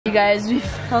You guys, we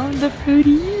found the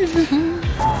foodies.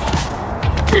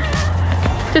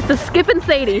 Just a skip and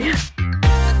SaiDee.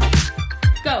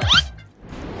 Go.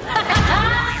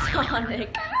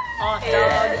 Sonic. Hot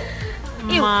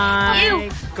dog.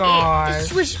 My God.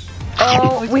 Swish.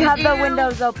 Oh, we have the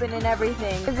windows open and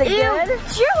everything. Is it good?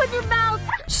 Chew with your mouth.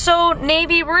 So,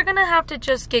 NayVee, we're gonna have to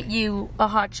just get you a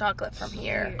hot chocolate from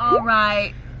here. All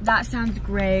right, that sounds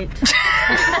great.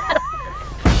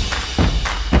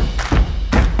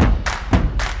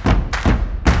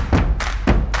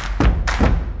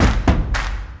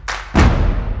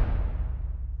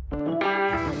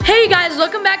 Hey guys,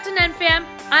 welcome back to NEN FAM.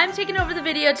 I'm taking over the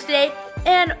video today,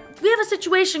 and we have a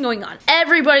situation going on.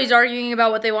 Everybody's arguing about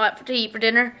what they want to eat for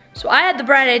dinner, so I had the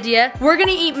bright idea. We're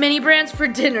gonna eat mini brands for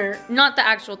dinner, not the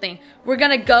actual thing. We're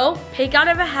gonna go pick out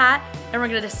of a hat, and we're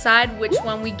gonna decide which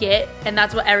one we get, and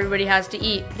that's what everybody has to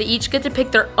eat. They each get to pick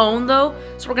their own though,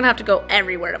 so we're gonna have to go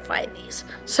everywhere to find these.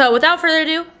 So without further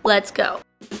ado, let's go.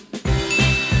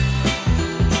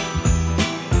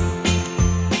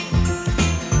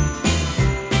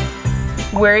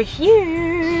 We're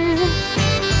here.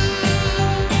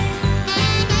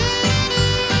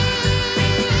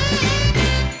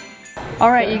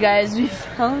 All right, you guys, we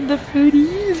found the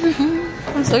foodies.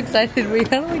 I'm so excited. We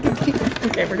got like a piece.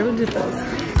 Okay, we're gonna do those.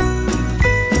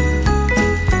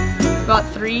 Got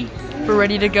 3. We're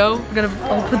ready to go. We're gonna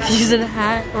all put these in a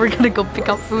hat. We're gonna go pick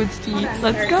out foods to eat.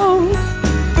 Let's go.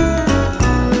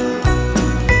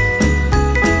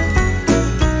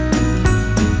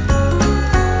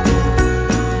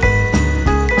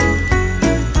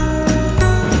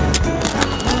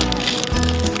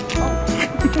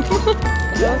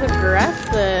 That was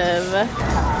aggressive.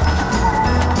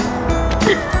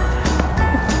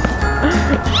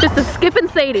 Just a skip and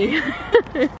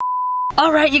SaiDee.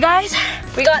 All right, you guys,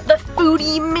 we got the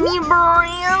foodie mini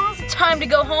brands. Time to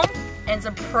go home and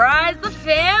surprise the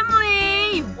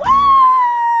family.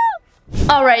 Woo!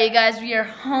 All right, you guys, we are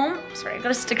home. Sorry, I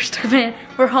got a sticker stuck in my hand.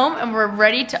 We're home and we're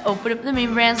ready to open up the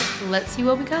mini brands. Let's see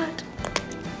what we got.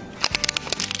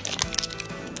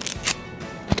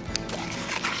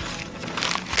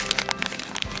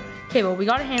 Okay, well, we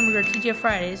got a hamburger, TGF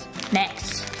Fridays.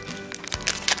 Next,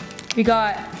 we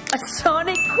got a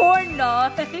Sonic corn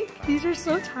dog. These are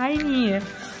so tiny. They're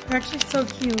actually so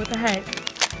cute. What the heck?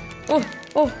 Oh,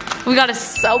 oh. We got a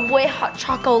Subway hot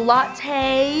chocolate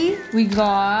latte. We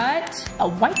got a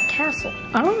White Castle.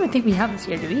 I don't even think we have this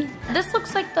here, do we? This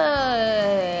looks like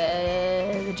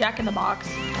the Jack in the Box.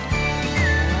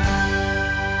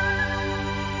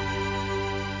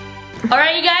 All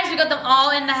right, you guys, we got them all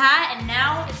in the hat, and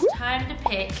now it's time to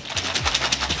pick.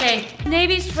 Okay,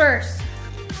 NayVee's first.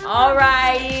 All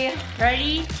righty,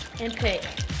 ready and pick.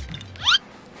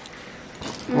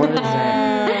 What is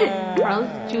it? Carlos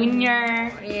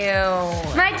Jr.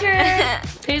 Ew. My turn.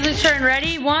 Paisley's turn.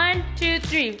 Ready? 1, 2,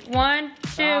 3. 1,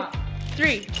 2,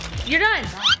 3. You're done.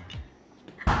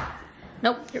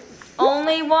 Nope.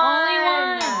 Only one. Only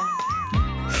one.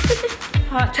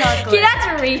 Hot chocolate. Okay, that's a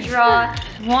redraw.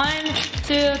 1,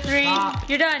 2, 3. Stop.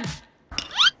 You're done.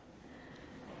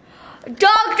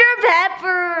 Dr.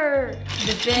 Pepper.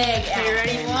 The big. Are you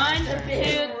ready? 1,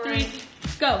 2, 3.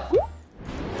 Go.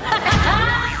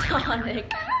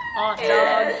 Sonic. Hot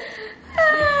dog.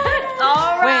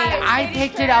 All right. Wait, I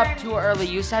picked it up too early.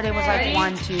 You said it was like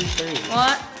 1, 2, 3.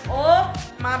 What? Oh,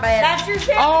 my bad. That's your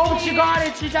turn. Oh, she got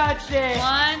it. She touched it.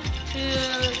 1, 2,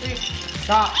 3.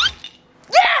 Stop.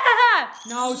 Yeah!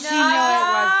 No, she knew it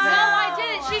was No, there. I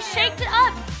didn't. She shaked it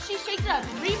up. She shaked it up.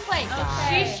 Replay.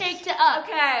 Okay. She shaked it up.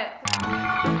 Okay.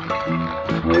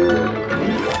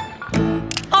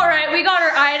 All right, we got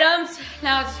our items.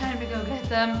 Now it's time to go get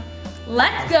them.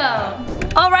 Let's go.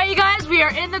 All right, you guys, we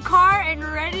are in the car and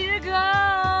ready to go.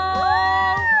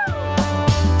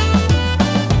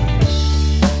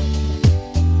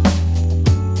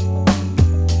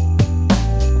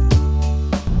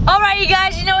 All right, you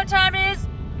guys, you know what time it is?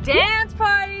 Dance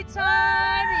party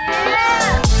time,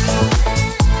 yeah!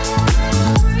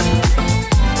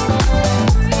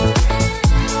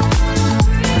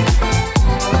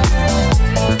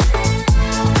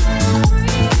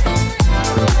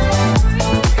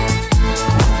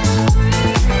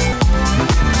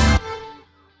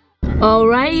 All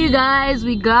right, you guys,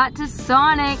 we got to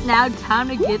Sonic. Now time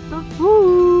to get the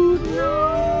food.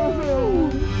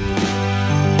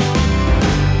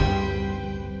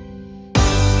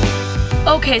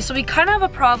 Okay, so we kind of have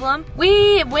a problem.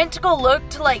 We went to go look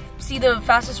to like see the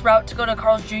fastest route to go to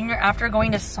Carl's Jr. after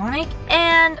going to Sonic,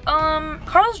 and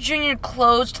Carl's Jr.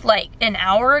 closed like an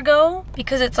hour ago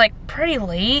because it's like pretty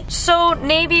late. So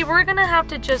NayVee, we're gonna have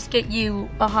to just get you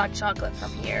a hot chocolate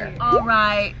from here. All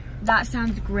right, That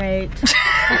sounds great.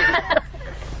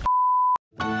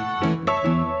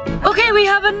 Okay, we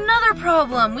have another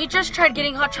problem. We just tried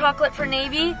getting hot chocolate for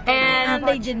NayVee, and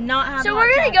they did not have. So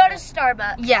we're gonna go to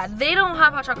Starbucks. yeah, they don't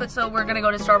have hot chocolate, so we're gonna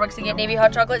go to Starbucks and get NayVee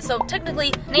hot chocolate. So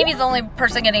technically, NayVee's the only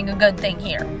person getting a good thing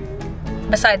here,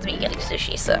 besides me getting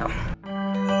sushi. So,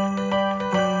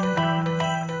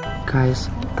 Guys,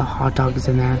 the hot dog is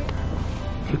in there.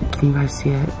 Can you guys see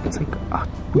it? It's like,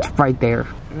 it's right there.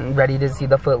 Ready to see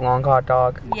the foot long hot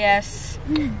dog? Yes.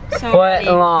 So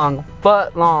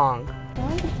Foot long.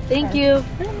 Thank you.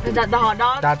 Is that the hot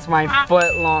dog? That's my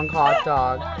foot long hot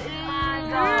dog.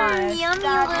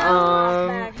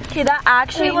 Okay, that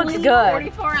actually looks good.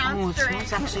 44-ounce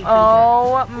drink.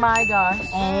 Oh my gosh.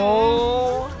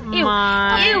 Oh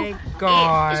my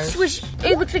gosh. Swish.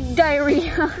 It looks like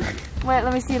diarrhea. Wait,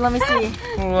 let me see. Look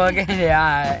at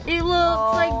that. It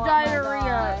looks like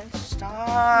diarrhea.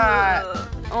 Stop.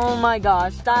 Oh my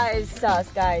gosh, that is sus,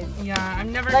 guys. Yeah, I've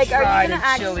never Like, are you tried gonna a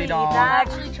actually chili eat dog. that?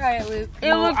 actually try it, Luke.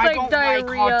 It looks I like don't like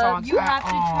diarrhea. hot dogs You at have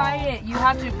to all. try it. You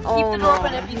have to keep Oh, the no. door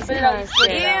open. If you spit it out, you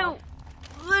spit it out.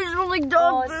 It smells like Oh,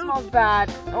 dog it food. smells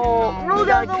bad. Oh, Roll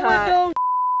down the window.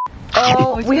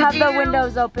 Oh, we have the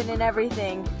windows open and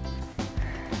everything.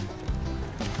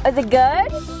 Is it good?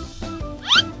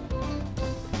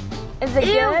 Is it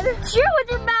good? Chew with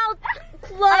your mouth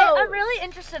closed. I'm really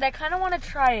interested. I kind of want to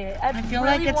try it. I feel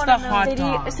really like it's wanna the know. hot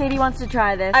dog. SaiDee wants to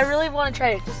try this. I really want to try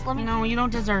it. Just let me No, you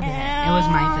don't deserve it. It was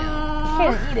my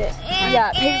food. eat it.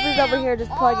 Yeah, Paisley's over here just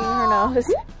plugging her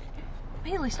nose.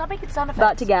 Haley, stop making sound effects.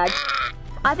 About to gag.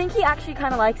 I think he actually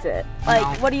kind of likes it. Like, No.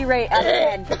 what do you rate out of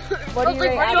 10? What do you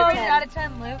rate out of 10? out of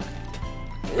 10, Luke?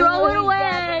 Throw it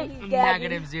away.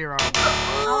 -0.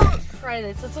 Try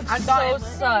this. This looks I so thought-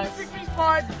 sus.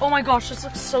 Oh my gosh, this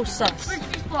looks so sus.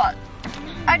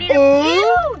 I need a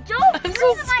Ew, don't I'm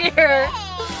so scared.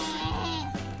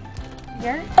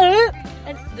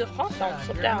 And the hot dog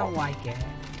slipped You're gonna out. like it.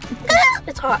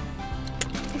 It's hot.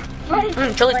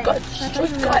 Chili's good.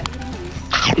 Chili's good.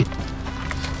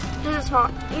 It's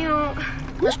hot.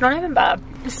 Ew. It's not even bad.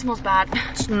 It smells bad.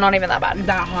 It's not even that bad.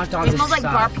 That hot dog It is smells like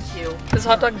sus. barbecue. This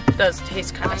hot dog does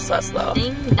taste kind of sus though.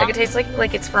 Like it tastes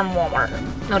like it's from Walmart.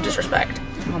 No disrespect.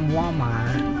 From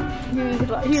Walmart.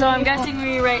 So I'm guessing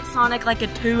we rate Sonic like a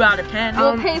 2 out of 10.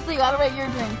 Paisley, gotta rate your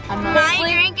drink. My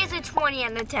drink is a 20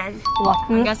 out of 10.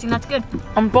 I'm guessing that's good.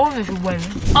 I'm bonus winning.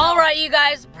 All right, you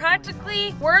guys.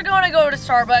 Practically, we're gonna go to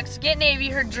Starbucks, get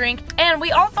NayVee her drink, and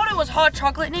we all thought it was hot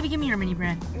chocolate. NayVee, give me your mini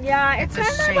brand. Yeah, it's It's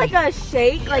a kind of like a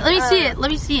shake. Like, Let me see it. Let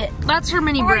me see it. That's her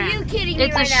mini Or are brand. you kidding me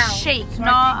It's right a now? shake,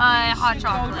 not a hot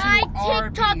chocolate. My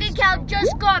TikTok account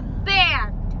just got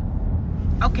banned.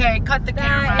 Okay, cut the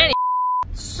camera.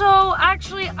 So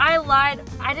actually, I lied.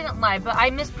 I didn't lie, but I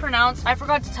mispronounced. I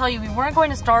forgot to tell you we weren't going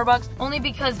to Starbucks only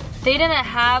because they didn't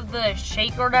have the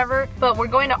shake or whatever. But we're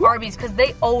going to Arby's because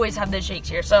they always have the shakes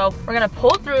here. So we're gonna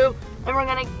pull through and we're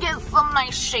gonna get some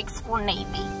nice shakes for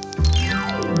NayVee.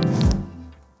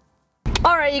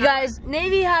 All right, you guys.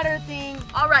 NayVee had her thing.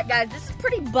 all right, guys, this is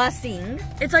pretty bussing.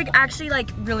 It's like actually like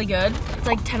really good. It's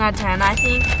like 10 out of 10, I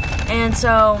think. And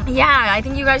so, yeah, I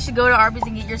think you guys should go to Arby's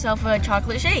and get yourself a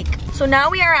chocolate shake. So now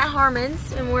we are at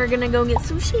Harmon's and we're gonna go get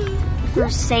sushi for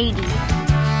SaiDee.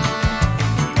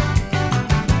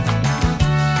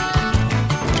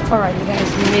 All right, you guys,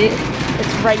 we made it.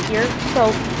 It's right here. So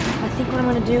I think what I'm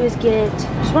gonna do is get.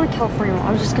 I just want a California roll.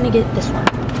 I'm just gonna get this one.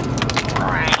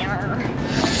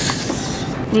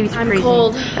 Maybe it's freezing.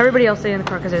 cold. Everybody else stay in the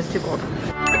car because it's too cold.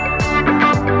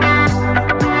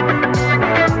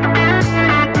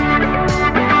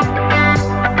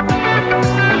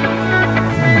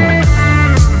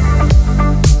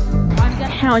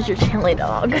 How was your chili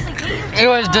dog? It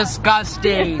was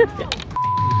disgusting.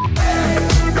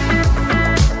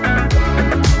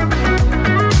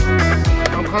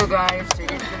 Okay, guys,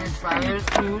 Saidee's gonna try her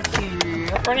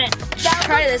sushi. We're gonna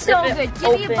try this. So if it good.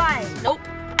 Give me a opens. bite. Nope.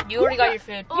 You already got your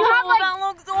food. You have like. That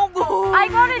looks so good. I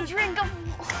got a drink of.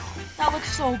 That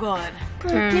looks so good.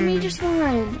 Bro, give me just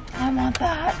one. I want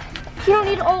that. You don't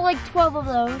need all like 12 of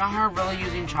those. Not her really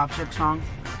using chopsticks wrong.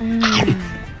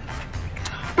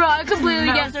 Bro, I completely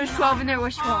guessed there's 12 and there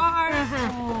was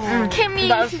 12. Give me.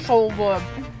 That's so good.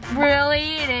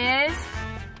 Really, it is.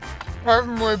 That's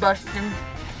my best thing.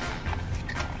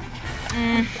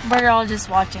 We're all just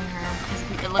watching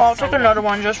her. It looks I'll so take another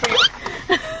one just for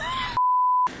you.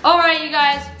 All right, you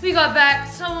guys, we got back.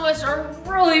 Some of us are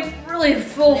really, really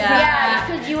full. Yeah,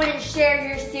 because you wouldn't share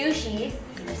your sushi.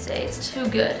 I'm gonna say it's too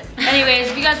good. Anyways,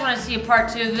 if you guys want to see a part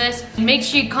 2 of this, make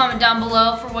sure you comment down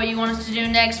below for what you want us to do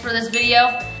next for this video.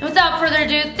 And without further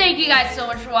ado, thank you guys so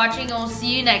much for watching, and we'll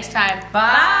see you next time.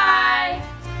 Bye.